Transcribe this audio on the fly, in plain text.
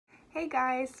Hey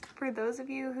guys, for those of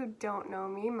you who don't know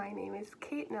me, my name is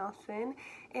Kate Nelson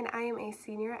and I am a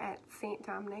senior at St.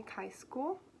 Dominic High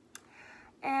School.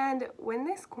 And when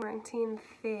this quarantine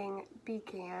thing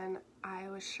began, I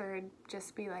was sure it'd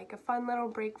just be like a fun little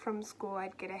break from school.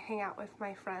 I'd get to hang out with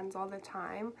my friends all the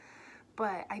time,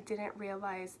 but I didn't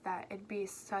realize that it'd be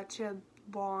such a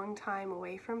long time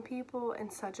away from people and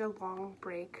such a long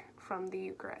break from the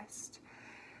Eucharist.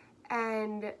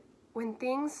 And when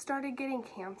things started getting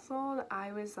canceled,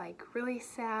 I was like really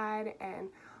sad and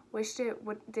wished it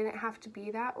didn't have to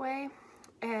be that way.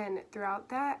 And throughout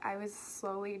that, I was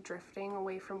slowly drifting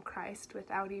away from Christ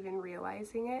without even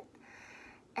realizing it.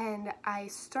 And I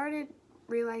started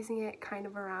realizing it kind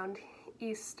of around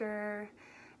Easter,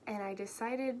 and I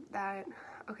decided that,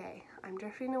 okay, I'm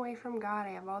drifting away from God. I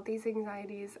have all these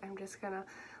anxieties. I'm just gonna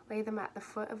lay them at the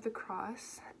foot of the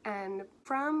cross. And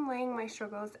from laying my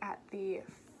struggles at the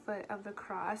foot of the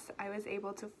cross, I was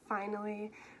able to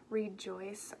finally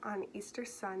rejoice on Easter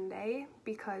Sunday,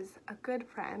 because a good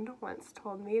friend once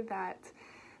told me that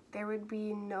there would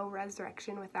be no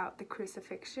resurrection without the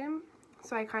crucifixion.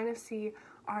 So I kind of see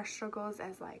our struggles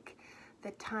as like the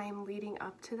time leading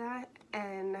up to that,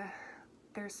 and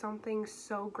there's something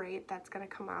so great that's going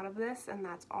to come out of this, and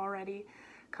that's already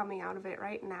coming out of it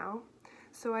right now.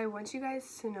 So I want you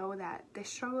guys to know that this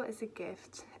struggle is a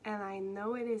gift, and I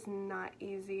know it is not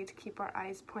easy to keep our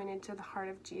eyes pointed to the heart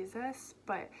of Jesus,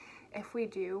 but if we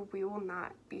do, we will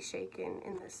not be shaken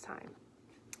in this time.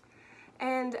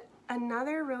 And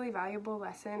another really valuable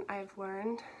lesson I've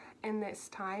learned in this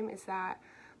time is that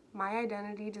my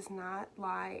identity does not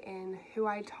lie in who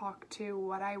I talk to,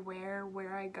 what I wear,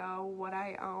 where I go, what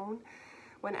I own.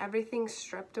 When everything's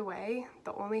stripped away,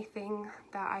 the only thing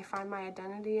that I find my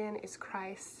identity in is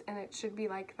Christ, and it should be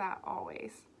like that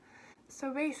always.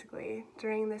 So basically,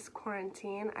 during this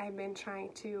quarantine, I've been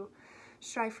trying to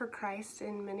strive for Christ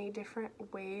in many different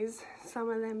ways, some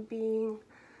of them being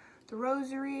the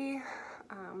rosary,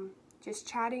 just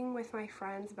chatting with my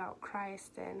friends about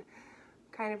Christ, and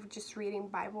kind of just reading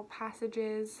Bible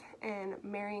passages and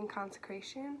Marian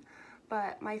consecration.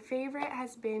 But my favorite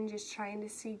has been just trying to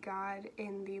see God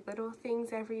in the little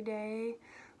things every day,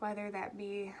 whether that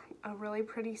be a really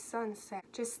pretty sunset,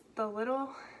 just the little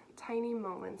tiny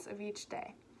moments of each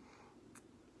day.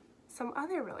 Some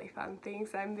other really fun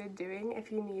things I've been doing,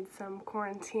 if you need some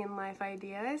quarantine life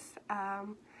ideas, I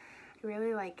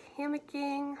really like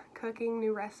hammocking, cooking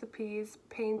new recipes,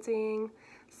 painting,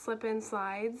 slip and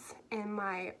slides, and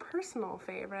my personal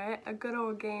favorite, a good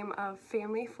old game of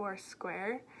Family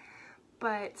Foursquare.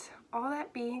 But all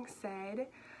that being said,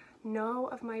 know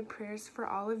of my prayers for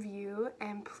all of you,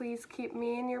 and please keep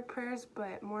me in your prayers,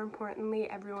 but more importantly,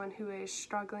 everyone who is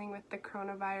struggling with the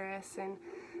coronavirus and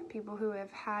people who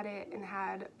have had it and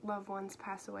had loved ones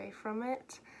pass away from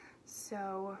it.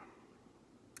 So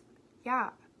yeah,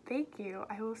 thank you.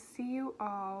 I will see you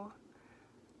all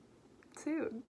soon.